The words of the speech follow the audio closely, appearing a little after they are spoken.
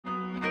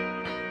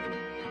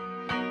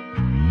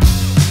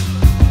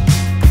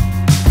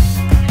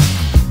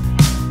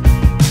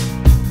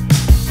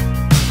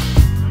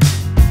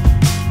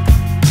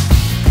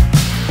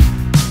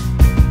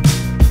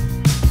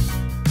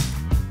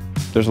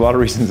There's a lot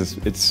of reasons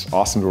it's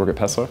awesome to work at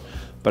Paessler,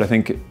 but I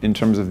think in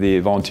terms of the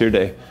volunteer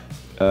day,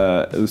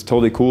 it was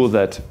totally cool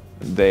that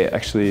they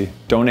actually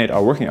donate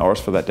our working hours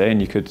for that day,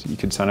 and you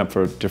could sign up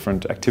for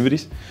different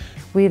activities.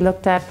 We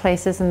looked at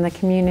places in the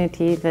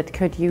community that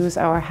could use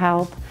our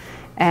help,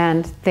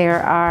 and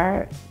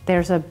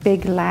there's a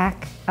big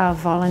lack of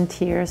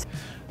volunteers.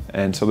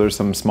 And so there's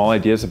some small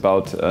ideas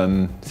about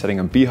setting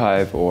a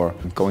beehive or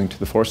going to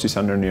the forestry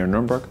center near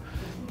Nuremberg,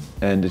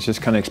 and it just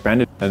kind of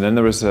expanded. And then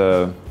there was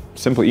a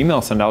simple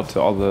email sent out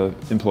to all the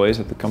employees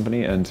at the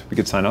company, and we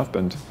could sign up.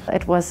 And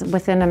it was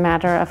within a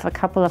matter of a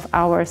couple of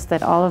hours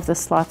that all of the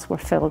slots were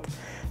filled.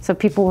 So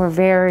people were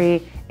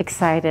very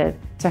excited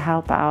to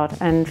help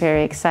out and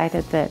very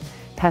excited that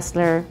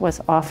Paessler was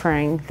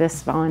offering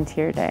this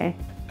volunteer day.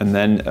 And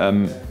then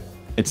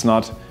it's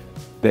not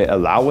they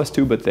allow us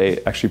to, but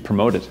they actually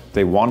promote it.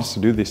 They want us to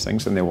do these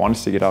things, and they want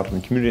us to get out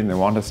in the community, and they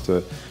want us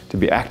to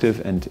be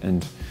active and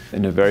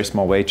in a very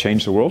small way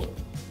change the world.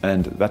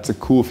 And that's a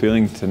cool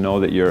feeling to know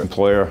that your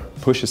employer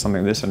pushes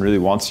something like this and really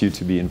wants you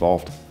to be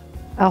involved.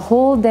 A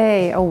whole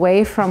day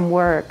away from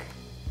work,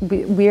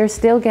 we're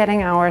still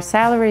getting our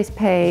salaries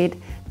paid,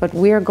 but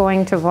we're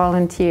going to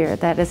volunteer.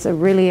 That is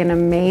really an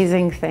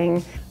amazing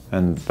thing.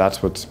 And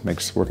that's what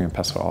makes working at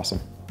Paessler awesome.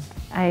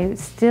 I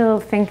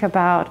still think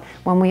about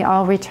when we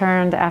all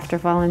returned after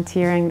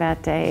volunteering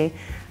that day,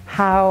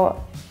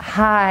 how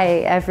high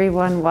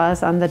everyone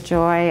was on the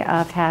joy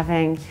of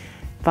having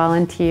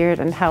volunteered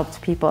and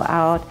helped people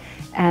out.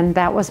 And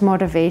that was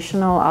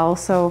motivational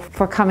also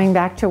for coming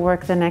back to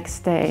work the next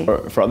day.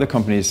 For other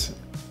companies,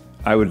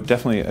 I would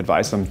definitely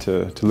advise them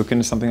to look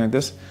into something like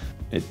this.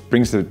 It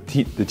brings the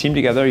team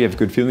together, you have a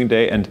good feeling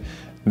day, and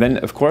then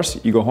of course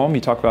you go home,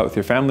 you talk about it with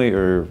your family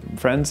or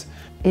friends.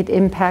 It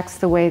impacts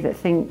the way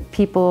that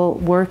people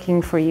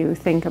working for you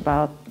think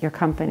about your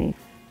company.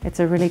 It's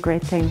a really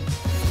great thing.